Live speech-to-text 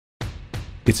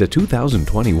It's a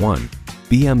 2021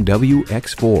 BMW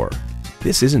X4.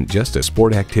 This isn't just a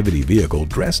sport activity vehicle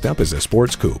dressed up as a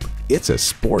sports coupe. It's a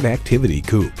sport activity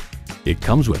coupe. It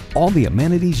comes with all the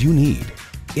amenities you need.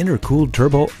 Intercooled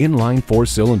turbo inline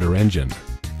 4-cylinder engine,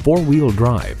 4-wheel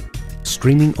drive,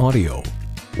 streaming audio,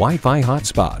 Wi-Fi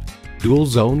hotspot, dual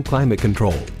zone climate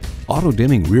control,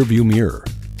 auto-dimming rearview mirror,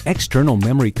 external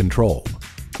memory control,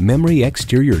 memory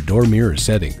exterior door mirror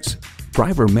settings,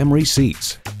 driver memory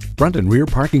seats, front and rear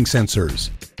parking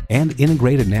sensors, and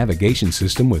integrated navigation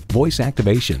system with voice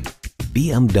activation.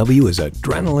 BMW is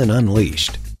adrenaline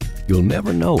unleashed. You'll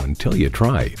never know until you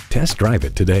try. Test drive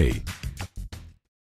it today.